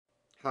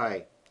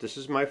Hi, this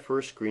is my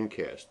first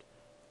screencast.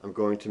 I'm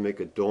going to make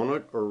a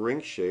donut or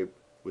ring shape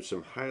with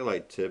some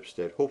highlight tips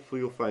that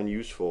hopefully you'll find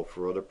useful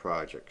for other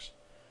projects.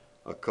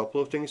 A couple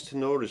of things to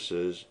notice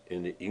is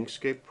in the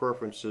Inkscape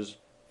Preferences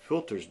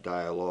Filters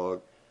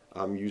dialog,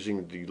 I'm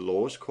using the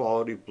lowest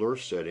quality blur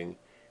setting,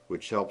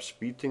 which helps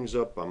speed things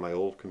up on my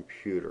old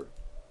computer.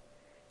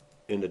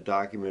 In the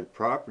Document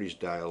Properties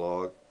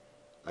dialog,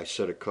 I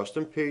set a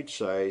custom page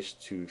size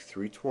to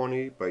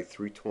 320 by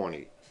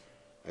 320.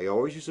 I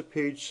always use a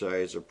page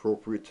size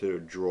appropriate to the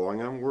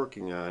drawing I'm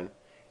working on,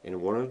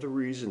 and one of the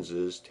reasons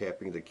is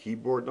tapping the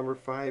keyboard number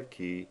 5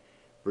 key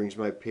brings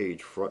my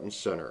page front and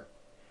center.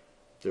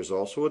 There's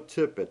also a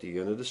tip at the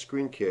end of the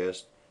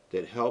screencast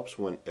that helps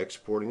when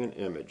exporting an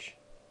image.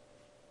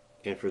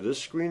 And for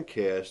this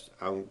screencast,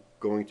 I'm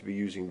going to be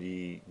using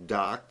the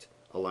docked,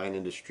 align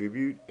and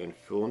distribute, and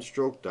fill and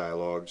stroke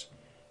dialogues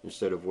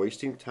instead of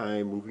wasting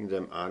time moving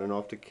them on and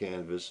off the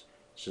canvas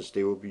since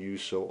they will be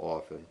used so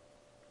often.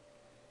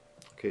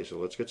 Okay, so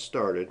let's get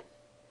started.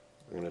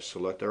 I'm going to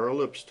select our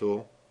ellipse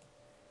tool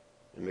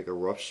and make a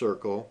rough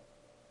circle.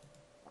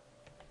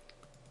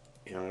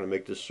 And I'm going to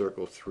make this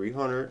circle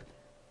 300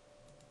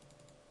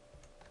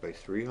 by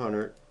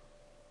 300.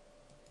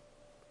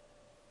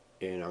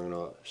 And I'm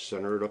going to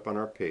center it up on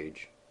our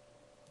page.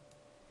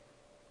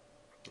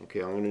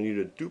 Okay, I'm going to need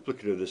a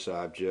duplicate of this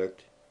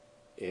object.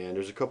 And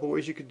there's a couple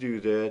ways you could do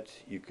that.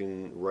 You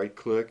can right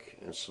click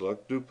and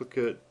select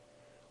duplicate,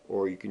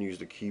 or you can use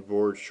the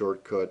keyboard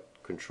shortcut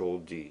Control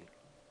D.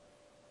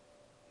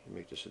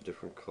 Make this a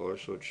different color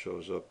so it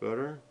shows up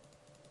better.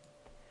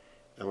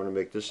 I'm going to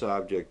make this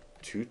object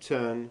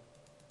 210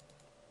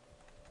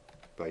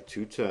 by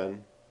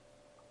 210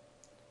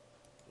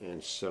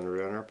 and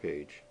center it on our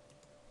page.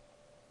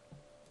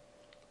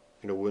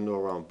 I'm going to window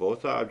around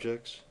both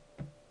objects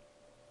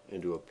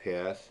and do a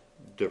path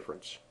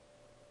difference,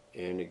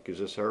 and it gives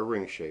us our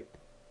ring shape.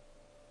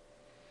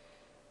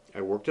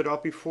 I worked it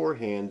out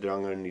beforehand that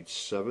I'm going to need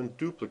 7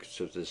 duplicates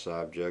of this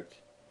object,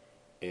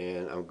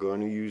 and I'm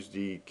going to use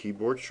the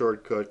keyboard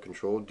shortcut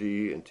Control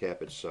D and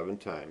tap it 7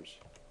 times.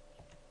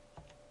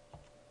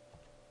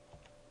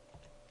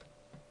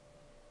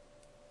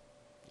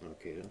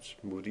 Okay, let's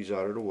move these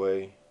out of the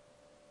way.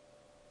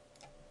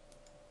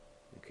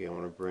 Okay, I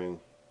want to bring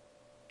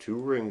 2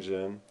 rings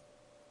in,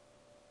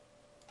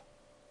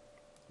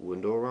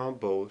 window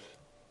around both,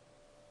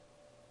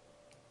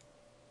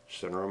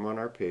 center them on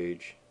our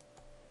page,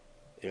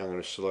 and I'm going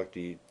to select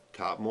the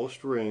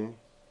topmost ring,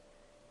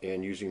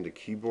 and using the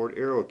keyboard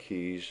arrow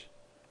keys,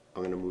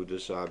 I'm going to move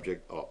this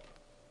object up.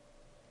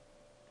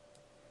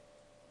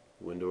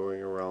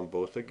 Windowing around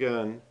both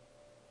again,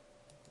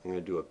 I'm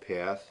going to do a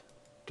path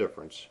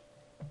difference.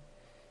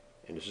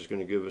 And this is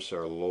going to give us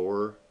our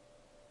lower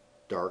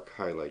dark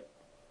highlight.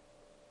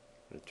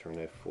 I'm going to turn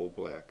that full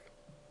black.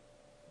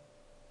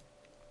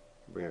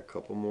 Bring a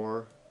couple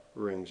more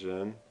rings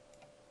in.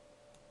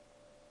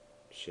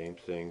 Same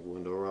thing,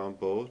 window around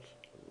both,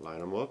 line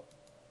them up.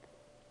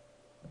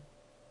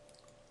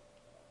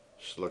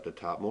 Select the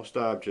topmost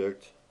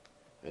object,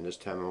 and this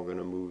time I'm going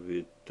to move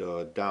it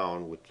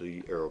down with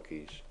the arrow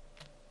keys.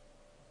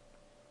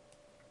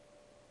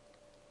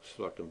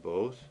 Select them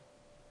both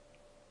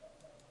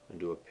and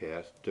do a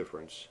path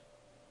difference,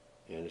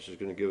 and this is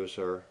going to give us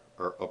our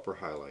upper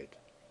highlight.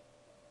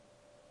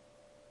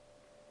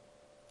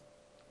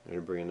 I'm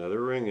going to bring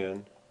another ring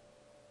in,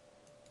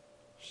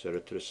 set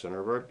it to the center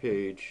of our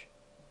page,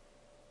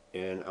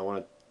 and I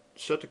want to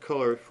set the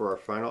color for our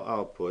final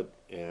output,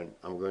 and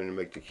I'm going to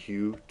make the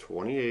hue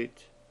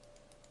 28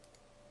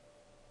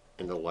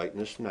 and the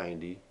lightness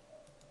 90.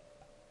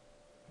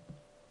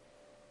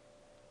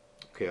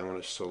 Okay, I'm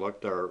going to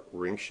select our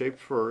ring shape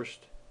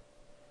first,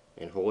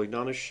 and holding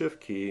down the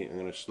shift key I'm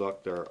going to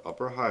select our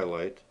upper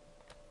highlight,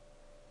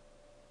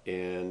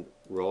 and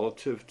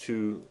relative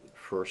to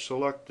first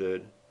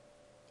selected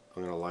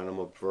I'm going to line them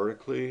up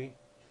vertically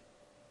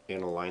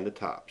and align the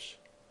tops.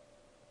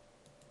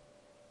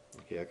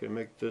 Okay, I can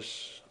make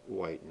this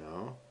white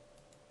now.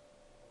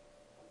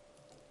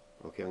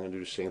 Okay, I'm going to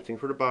do the same thing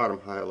for the bottom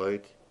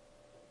highlight.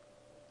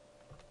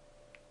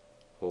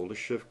 Hold the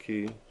shift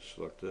key,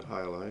 select the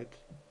highlight,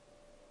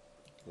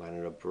 line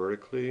it up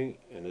vertically,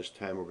 and this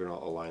time we're going to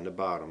align the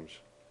bottoms.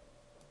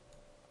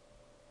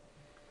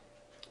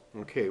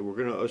 Okay, we're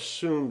going to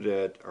assume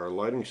that our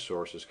lighting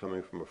source is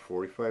coming from a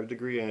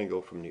 45-degree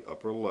angle from the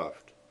upper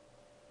left.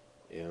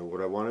 And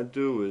what I want to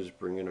do is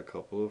bring in a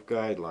couple of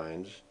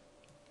guidelines,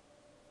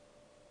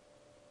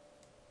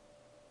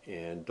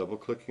 and double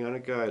clicking on a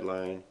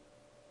guideline,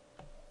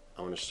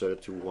 I'm going to set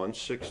it to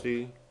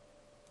 160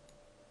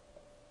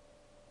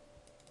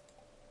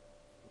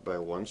 by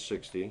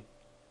 160,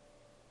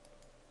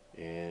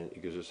 and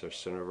it gives us our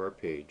center of our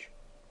page.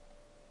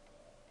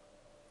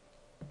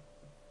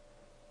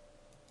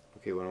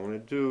 Okay, what I'm going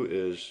to do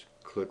is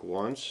click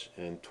once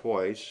and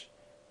twice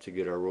to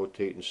get our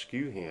rotate and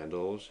skew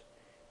handles,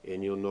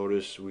 and you'll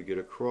notice we get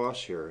a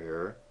crosshair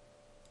here,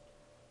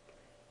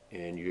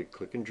 and you can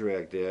click and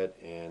drag that,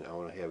 and I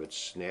want to have it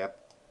snap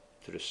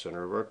to the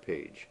center of our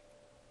page.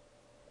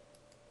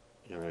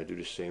 And I'm going to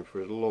do the same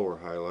for the lower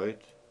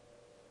highlight.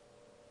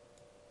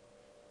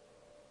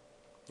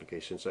 Okay,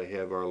 since I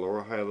have our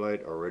lower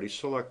highlight already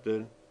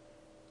selected,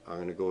 I'm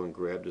going to go and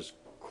grab this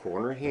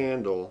corner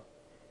handle,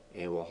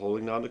 and while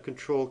holding down the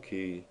control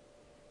key,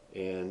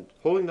 and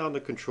holding down the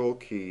control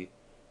key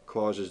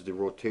causes the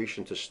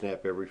rotation to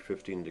snap every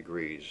 15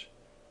 degrees,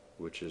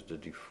 which is the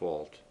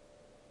default.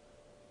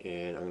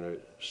 And I'm going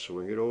to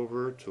swing it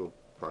over to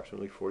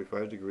approximately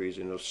 45 degrees,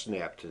 and it'll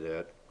snap to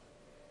that.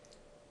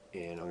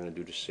 And I'm going to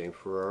do the same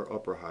for our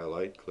upper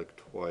highlight. Click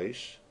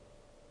twice,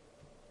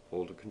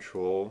 hold the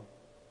control,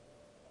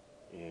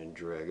 and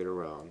drag it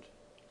around.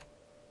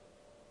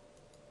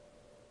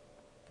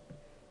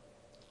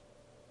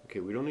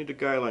 Okay, we don't need the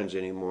guidelines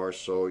anymore,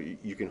 so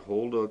you can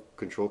hold the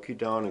control key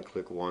down and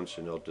click once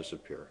and they'll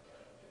disappear.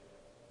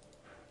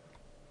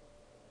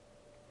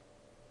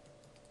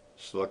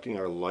 Selecting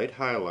our light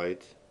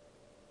highlight,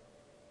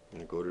 I'm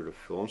going to go to the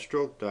fill and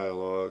stroke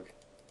dialog,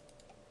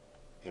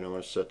 and I'm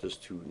going to set this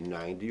to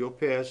 90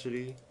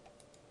 opacity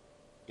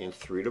and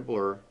 3 to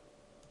blur.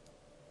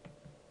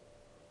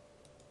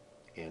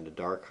 And the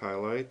dark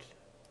highlight,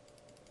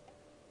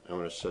 I'm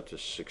going to set to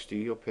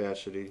 60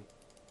 opacity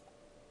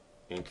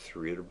and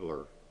 3 to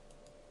blur.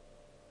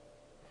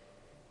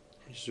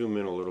 Zoom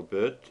in a little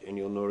bit and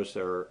you'll notice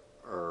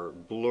our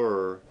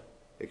blur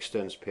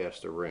extends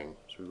past the ring.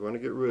 So we want to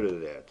get rid of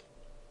that.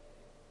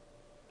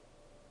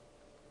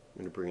 I'm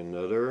going to bring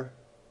another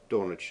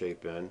donut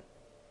shape in.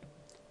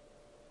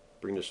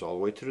 Bring this all the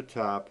way to the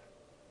top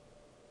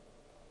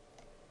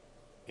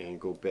and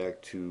go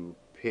back to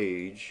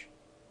page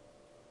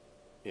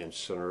and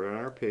center it on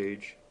our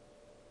page.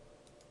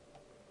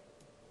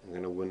 I'm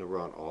going to win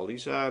around all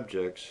these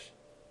objects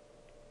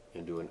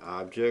and do an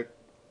object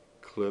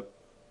clip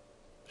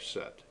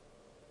set.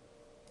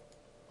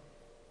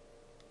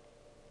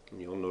 And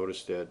you'll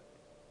notice that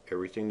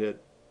everything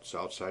that's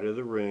outside of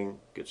the ring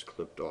gets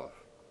clipped off.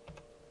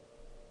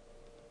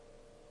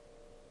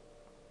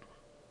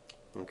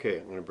 Okay,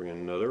 I'm going to bring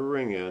another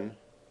ring in,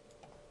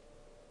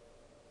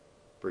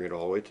 bring it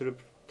all the way to the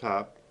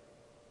top,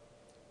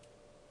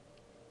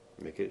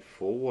 make it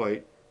full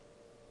white,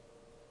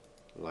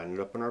 line it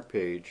up on our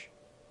page,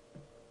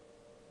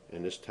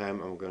 and this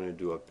time I'm going to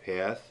do a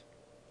path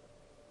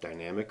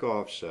dynamic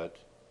offset,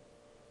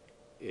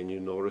 and you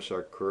notice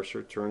our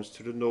cursor turns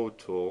to the node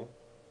tool,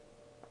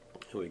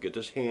 and we get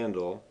this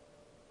handle,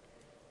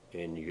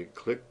 and you can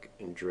click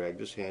and drag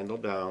this handle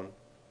down,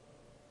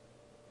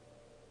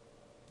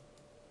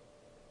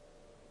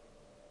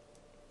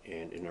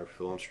 and in our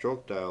fill and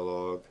stroke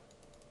dialog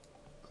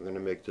I'm going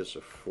to make this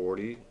a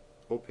 40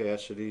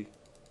 opacity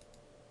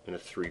and a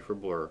 3 for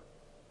blur.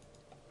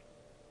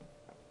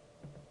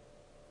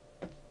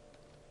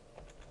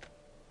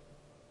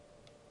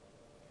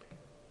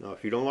 Now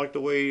if you don't like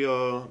the way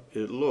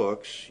it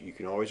looks, you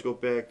can always go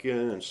back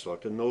in and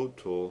select the node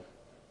tool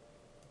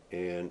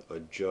and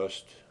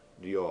adjust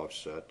the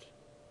offset.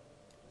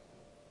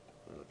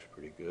 That looks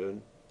pretty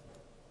good.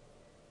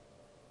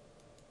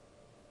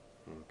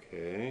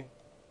 Okay,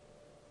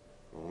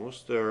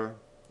 almost there.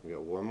 We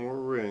got one more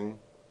ring.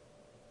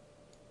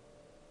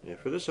 And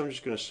for this I'm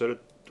just going to set it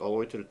all the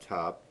way to the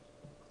top,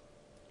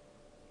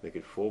 make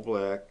it full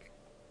black,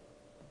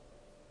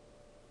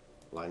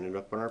 line it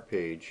up on our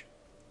page.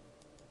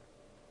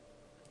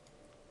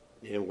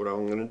 And what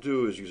I'm going to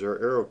do is use our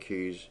arrow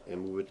keys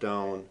and move it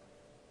down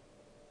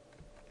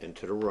and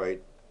to the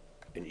right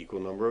an equal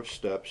number of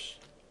steps.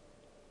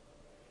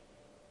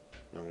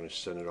 I'm going to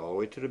send it all the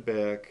way to the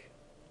back,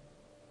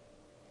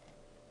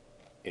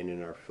 and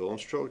in our fill and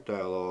stroke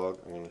dialog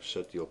I'm going to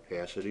set the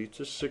opacity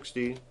to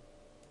 60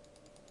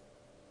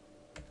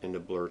 and the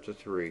blur to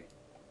 3.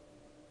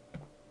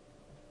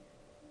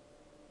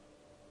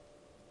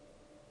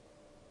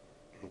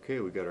 Okay,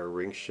 we got our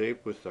ring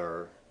shape with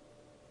our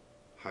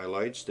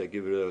highlights that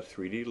give it a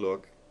 3D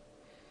look.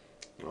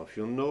 Now if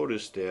you'll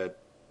notice that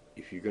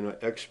if you're going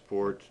to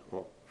export,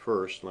 well,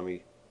 first let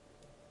me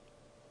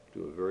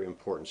do a very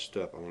important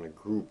step. I'm going to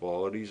group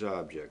all of these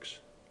objects.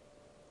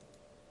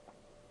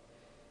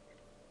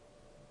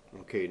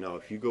 Okay, now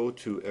if you go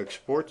to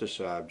export this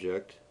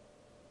object,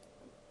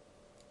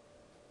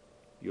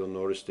 you'll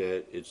notice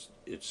that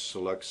it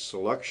selects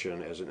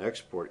selection as an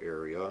export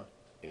area,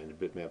 and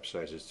the bitmap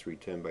size is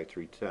 310 by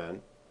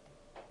 310.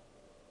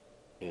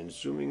 And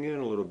zooming in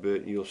a little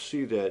bit, you'll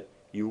see that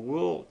you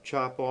will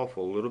chop off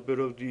a little bit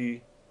of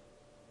the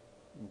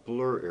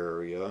blur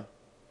area,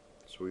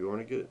 so we want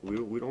to get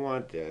we don't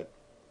want that.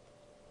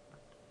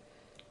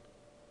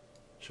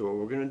 So what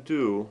we're going to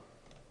do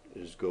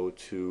is go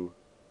to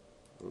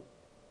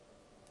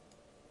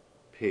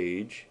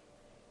page,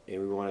 and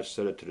we want to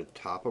set it to the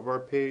top of our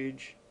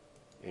page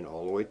and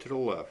all the way to the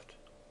left.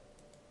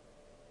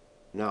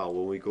 Now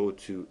when we go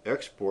to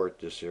export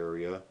this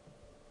area,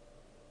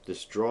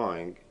 this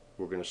drawing,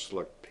 we're going to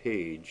select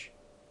page,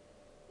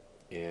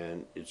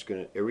 and it's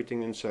going to,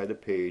 everything inside the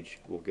page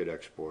will get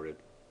exported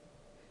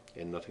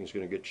and nothing's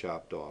going to get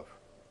chopped off.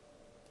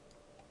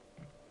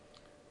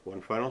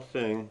 One final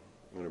thing,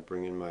 I'm going to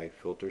bring in my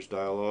filters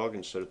dialog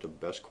and set it to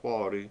best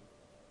quality.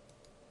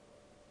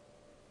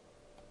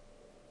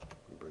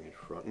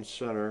 front and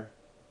center.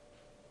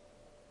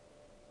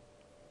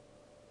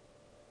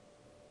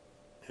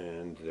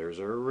 And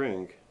there's our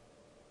ring.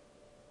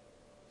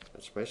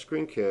 That's my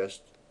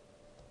screencast.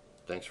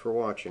 Thanks for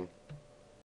watching.